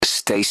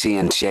Stacey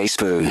and Jay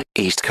Spoo,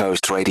 East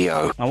Coast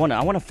Radio. I want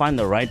to find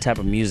the right type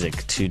of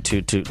music to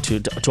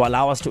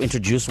allow us to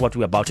introduce what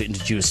we're about to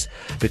introduce,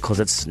 because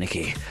it's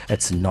sneaky,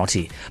 it's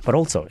naughty, but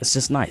also it's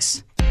just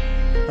nice.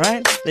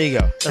 Right? There you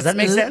go. Does that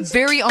make sense?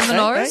 Very on the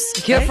nose.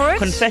 Here for it?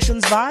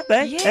 Confessions vibe,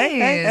 eh?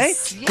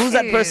 Yes, Hey. Who's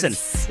that person?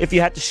 If you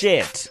had to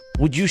share it,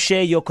 would you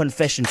share your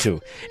confession to?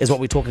 Is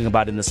what we're talking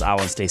about in this hour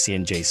on Stacey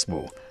and Jay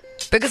Spoo.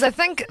 Because I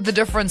think the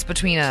difference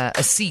between a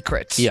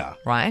secret,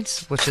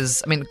 right, which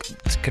is, I mean,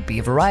 it could be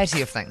a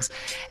variety of things,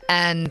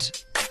 and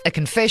a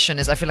confession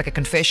is, I feel like a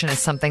confession is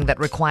something that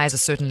requires a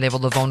certain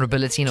level of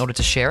vulnerability in order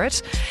to share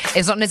it.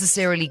 It's not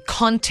necessarily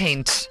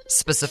content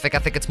specific. I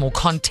think it's more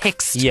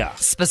context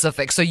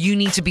specific. So you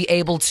need to be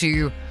able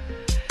to,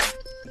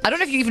 I don't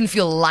know if you even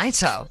feel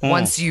lighter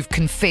once you've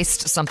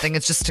confessed something.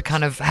 It's just to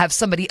kind of have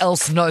somebody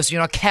else know, so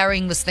you're not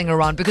carrying this thing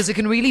around, because it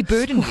can really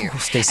burden you.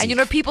 Stacey. And you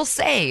know, people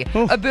say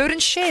a burden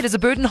shared is a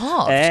burden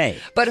halved. Hey.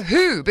 But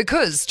who?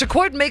 Because, to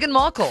quote Meghan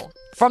Markle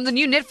from the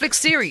new Netflix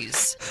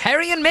series,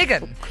 Harry and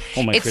Meghan,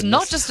 it's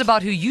not just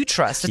about who you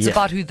trust, it's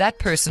about who that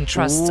person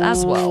trusts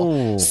as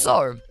well.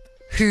 So,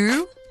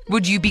 who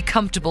would you be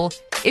comfortable,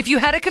 if you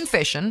had a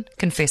confession,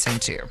 confessing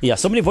to? Yeah,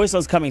 so many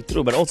voices coming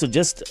through, but also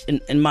just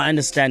in my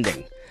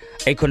understanding,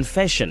 a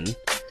confession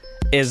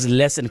is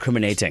less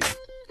incriminating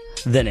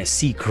than a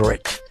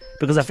secret.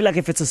 Because I feel like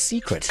if it's a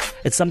secret,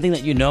 it's something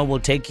that you know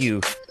will take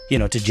you,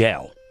 to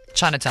jail.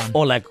 Chinatown.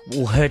 Or like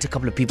will hurt a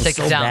couple of people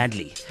so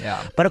badly.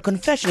 Yeah. But a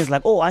confession is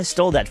like, I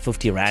stole that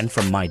 50 rand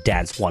from my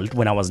dad's wallet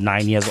when I was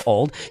 9 years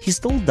old. He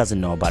still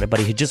doesn't know about it, but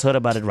he just heard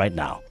about it right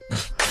now.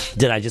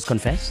 Did I just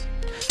confess?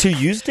 To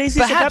you, Stacey?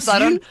 Perhaps, I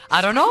don't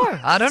know.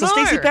 So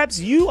Stacey, perhaps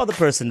you are the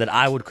person that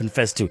I would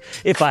confess to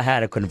if I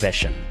had a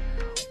confession.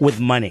 With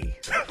money.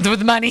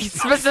 With money,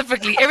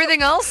 specifically.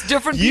 Everything else,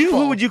 different people.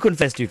 Who would you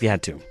confess to if you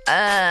had to?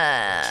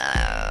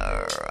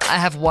 I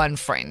have one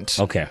friend.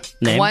 Okay.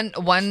 Name?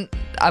 One.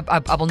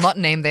 I will not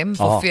name them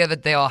for fear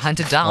that they are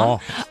hunted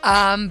down.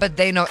 But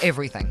they know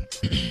everything.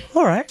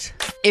 All right.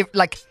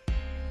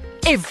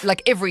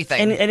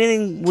 Everything.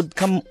 Anything would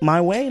come my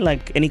way?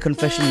 Like any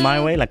confession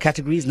my way? Like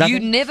categories? Nothing?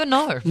 You never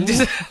know.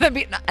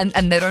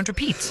 And they don't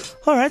repeat.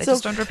 All right. They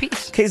just don't repeat.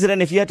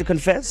 KZN, if you had to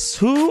confess,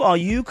 who are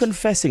you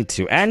confessing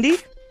to? Andy?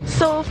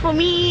 So for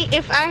me,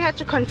 if I had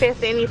to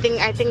confess anything,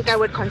 I think I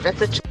would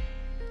confess it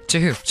to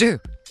who? To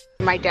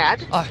my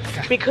dad. Oh,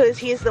 okay. Because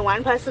he's the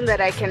one person that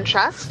I can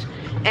trust,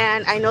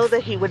 and I know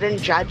that he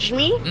wouldn't judge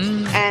me,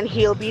 and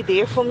he'll be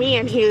there for me,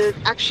 and he'll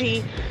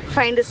actually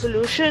find a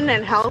solution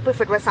and help if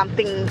it was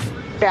something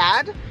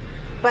bad.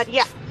 But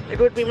yeah, it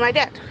would be my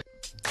dad.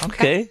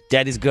 Okay.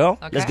 Daddy's girl.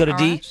 Okay, let's go to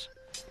D. right.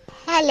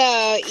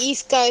 Hello,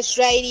 East Coast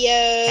Radio.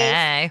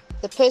 Hey.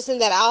 The person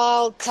that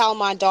I'll tell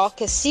my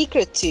darkest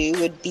secret to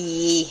would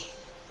be,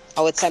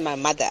 I would say, my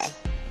mother.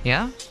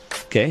 Yeah.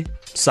 Okay.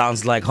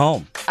 Sounds like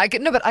home. I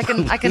can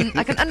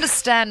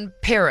understand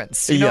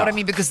parents. You know what I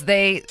mean? Because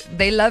they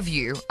love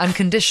you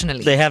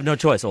unconditionally. They have no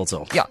choice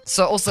also. Yeah.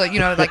 So also,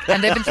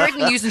 and they've been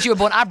threatening you since you were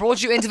born. I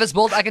brought you into this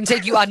world. I can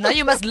take you out. Now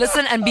you must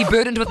listen and be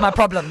burdened with my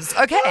problems.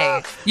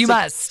 Okay. You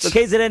must.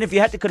 Okay, so then if you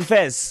had to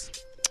confess,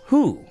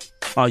 who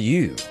are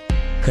you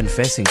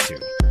confessing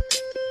to?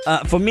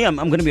 For me, I'm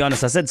going to be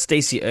honest. I said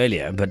Stacey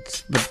earlier,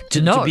 but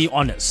to be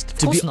honest,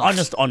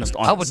 honest.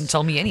 I wouldn't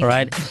tell me anything.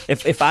 Right?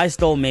 If I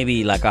stole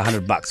maybe like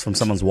 $100 from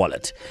someone's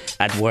wallet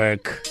at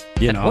work,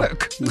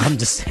 work? I'm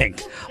just saying,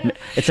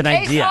 it's an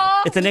idea.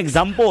 It's an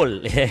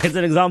example. It's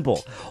an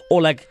example. Or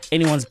like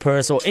anyone's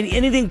purse or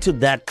anything to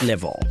that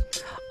level,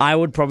 I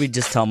would probably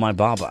just tell my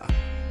barber.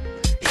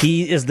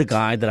 He is the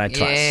guy that I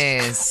trust.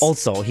 Yes.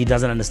 Also, he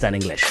doesn't understand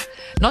English.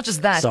 Not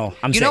just that. So,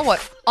 I'm you safe. know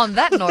what? On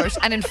that note,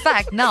 and in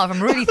fact, now if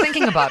I'm really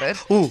thinking about it,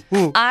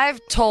 I've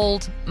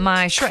told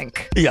my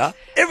shrink. Yeah.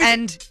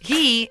 And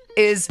he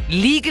is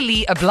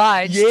legally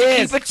obliged to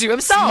keep it to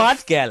himself.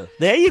 Smart gal.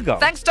 There you go.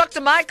 Thanks,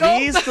 Dr. Michael.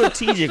 He's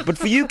strategic. But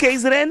for you,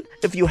 KZN,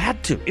 if you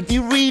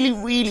really,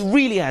 really,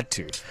 really had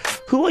to,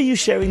 who are you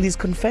sharing these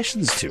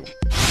confessions to?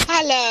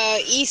 Hello,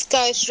 East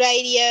Coast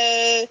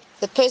Radio.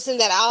 The person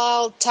that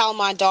I'll tell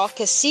my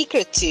darkest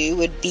secret to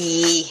would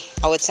be,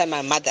 I would say,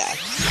 my mother.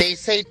 They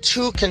say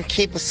two can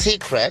keep a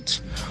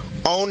secret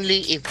only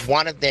if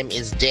one of them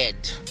is dead.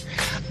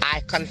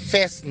 I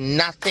confess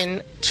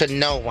nothing to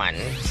no one.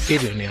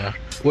 Yeah.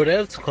 Would I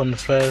have to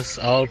confess,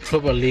 I'll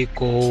probably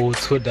go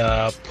to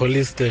the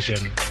police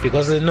station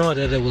because they know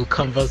that they will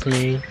canvass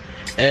me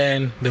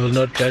and they will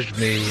not judge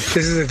me.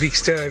 This is a big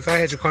stir. If I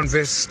had to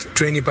confess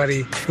to anybody,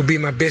 it would be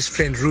my best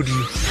friend, Rudy.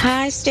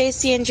 Hi,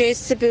 Stacey and Jay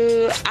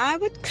Spoo. I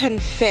would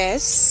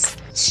confess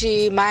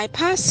to my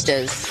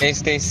pastors. Hey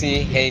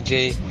Stacey, hey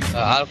Jay.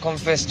 I'll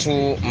confess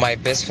to my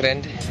best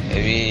friend.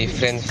 We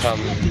friends from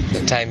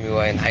the time we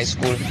were in high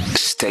school.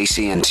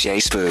 Stacey and Jay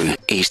Spoo,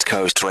 East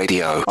Coast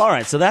Radio. All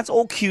right, so that's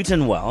all cute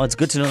and well. It's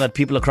good to know that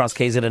people across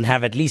KZN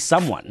have at least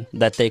someone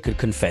that they could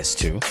confess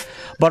to.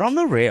 But on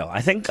the real,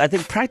 I think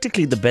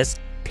practically the best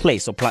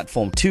place or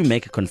platform to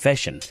make a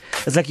confession.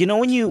 It's like,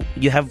 when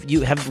you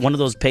have one of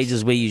those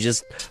pages where you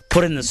just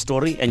put in the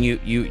story and you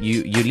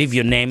leave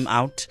your name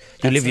out,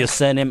 leave your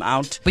surname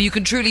out. But you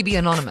can truly be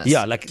anonymous.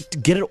 Yeah, like to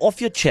get it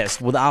off your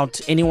chest without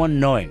anyone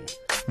knowing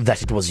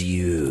that it was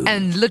you.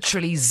 And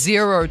literally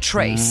zero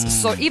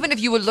trace. So even if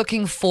you were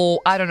looking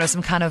for, I don't know,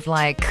 some kind of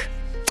like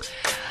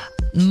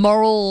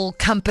moral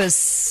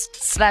compass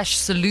 /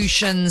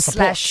 solutions /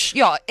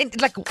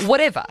 like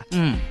whatever.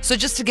 So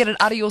just to get it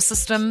out of your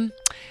system,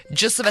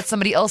 just so that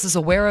somebody else is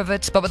aware of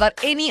it, but without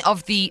any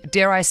of the,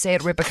 dare I say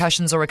it,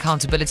 repercussions or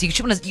accountability. You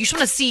just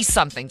want to see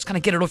something, just kind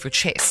of get it off your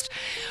chest.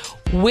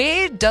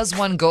 Where does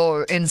one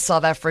go in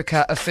South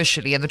Africa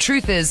officially? And the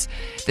truth is,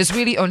 there's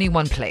really only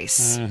one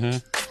place.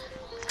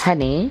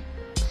 Honey,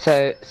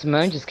 so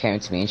Simone just came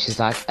to me and she's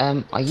like,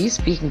 are you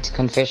speaking to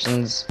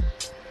Confessions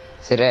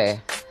today?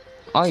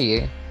 Are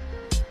you?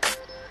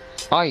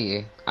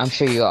 I'm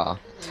sure you are.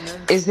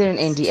 Is there an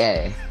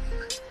NDA?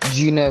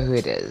 Do you know who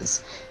it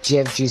is? Do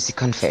you have juicy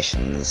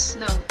confessions?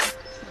 No.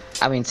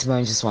 I mean,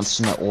 Simone just wants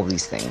to know all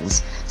these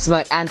things.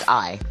 Simone and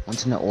I want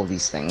to know all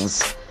these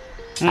things.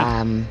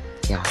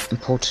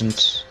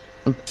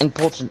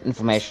 Important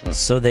information.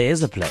 So there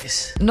is a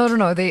place. No.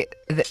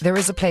 There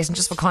is a place, and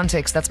just for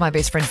context, that's my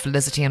best friend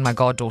Felicity and my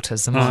goddaughter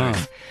Simone.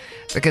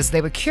 Because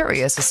they were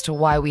curious as to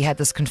why we had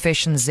this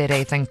Confession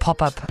ZA thing pop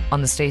up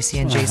on the Stacey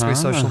and Jay Spoo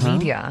social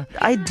media.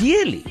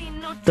 Ideally,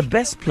 the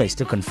best place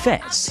to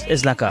confess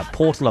is like a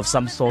portal of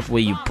some sort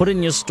where you put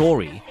in your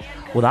story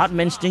without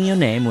mentioning your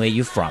name, where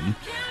you're from,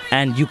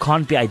 and you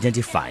can't be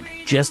identified.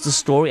 Just a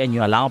story, and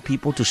you allow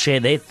people to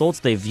share their thoughts,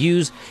 their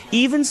views,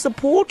 even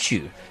support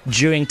you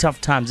during tough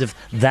times if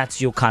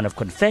that's your kind of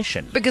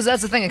confession. Because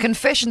that's the thing, a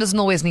confession doesn't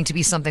always need to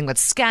be something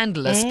that's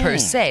scandalous per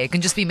se. It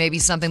can just be maybe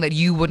something that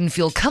you wouldn't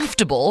feel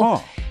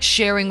comfortable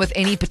sharing with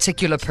any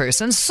particular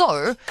person.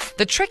 So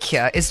the trick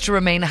here is to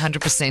remain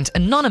 100%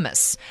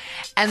 anonymous.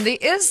 And there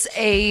is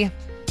a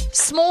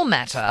small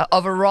matter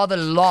of a rather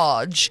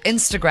large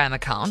Instagram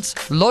account,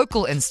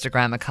 local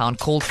Instagram account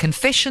called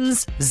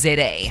Confessions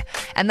ZA.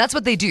 And that's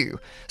what they do.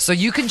 So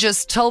you can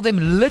just tell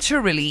them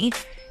literally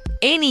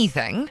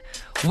anything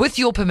with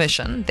your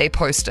permission. They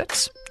post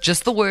it.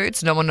 Just the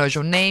words. No one knows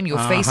your name, your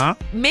face,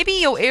 maybe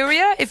your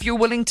area if you're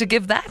willing to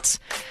give that.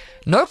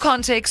 No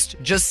context,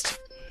 just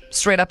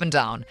straight up and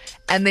down.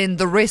 And then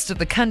the rest of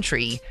the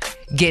country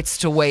gets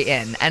to weigh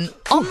in. And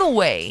on the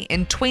way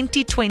in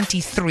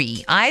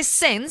 2023, I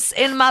sense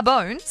in my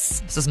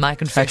bones, this is my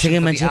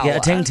confession for the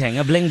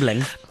hour, a bling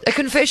bling. A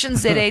Confession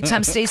ZA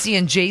times Stacey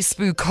and Jay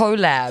Spoo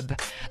collab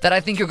that I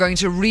think you're going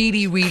to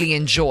really, really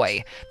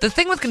enjoy. The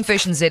thing with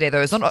Confession ZA,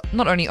 though, is not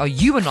only are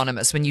you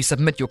anonymous when you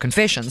submit your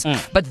confessions,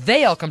 but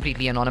they are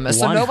completely anonymous. 100%.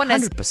 So no one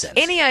has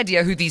any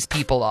idea who these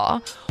people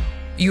are.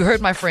 You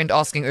heard my friend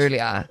asking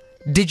earlier,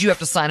 did you have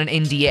to sign an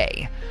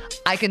NDA?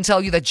 I can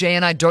tell you that Jay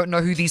and I don't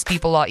know who these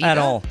people are either. At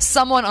all.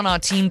 Someone on our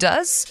team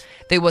does.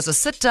 There was a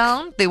sit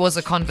down. There was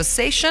a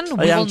conversation.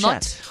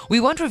 We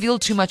won't reveal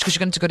too much because you're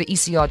going to go to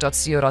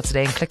ecr.co.za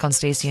and click on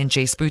Stacey and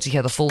Jay Spoo to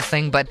hear the full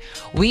thing. But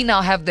we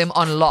now have them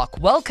on lock.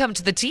 Welcome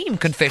to the team,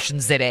 Confession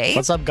ZA.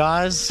 What's up,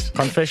 guys?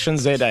 Confession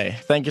ZA.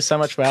 Thank you so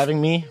much for having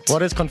me.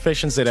 What is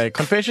Confession ZA?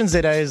 Confession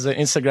ZA is an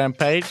Instagram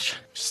page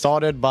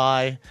started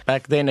by,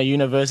 back then, a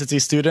university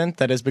student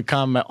that has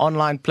become an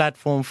online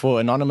platform for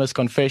anonymous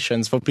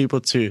confessions for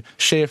people to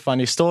share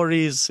funny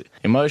stories,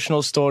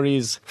 emotional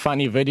stories,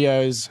 funny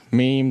videos,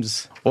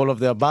 memes, all of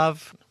the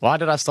above. Why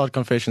did I start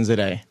Confession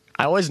ZA?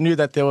 I always knew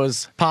that there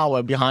was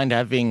power behind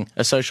having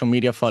a social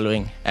media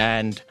following,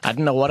 and I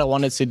didn't know what I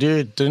wanted to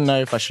do. Didn't know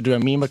if I should do a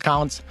meme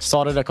account.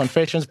 Started a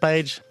confessions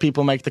page.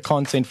 People make the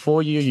content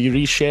for you. You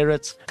reshare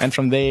it, and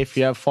from there, if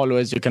you have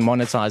followers, you can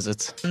monetize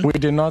it. We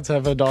do not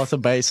have a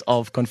database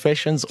of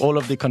confessions. All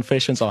of the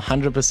confessions are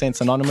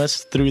 100%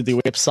 anonymous through the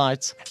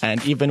website,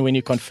 and even when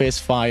you confess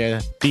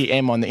via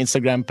DM on the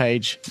Instagram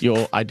page,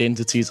 your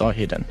identities are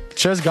hidden.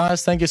 Cheers,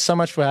 guys. Thank you so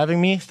much for having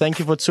me. Thank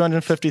you for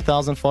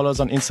 250,000 followers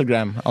on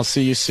Instagram. I'll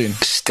see you soon.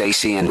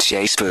 Stacey and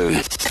Jay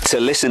Spoo. To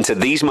listen to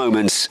these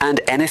moments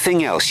and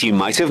anything else you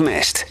might have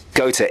missed,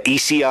 go to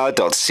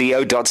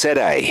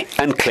ecr.co.za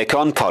and click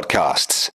on podcasts.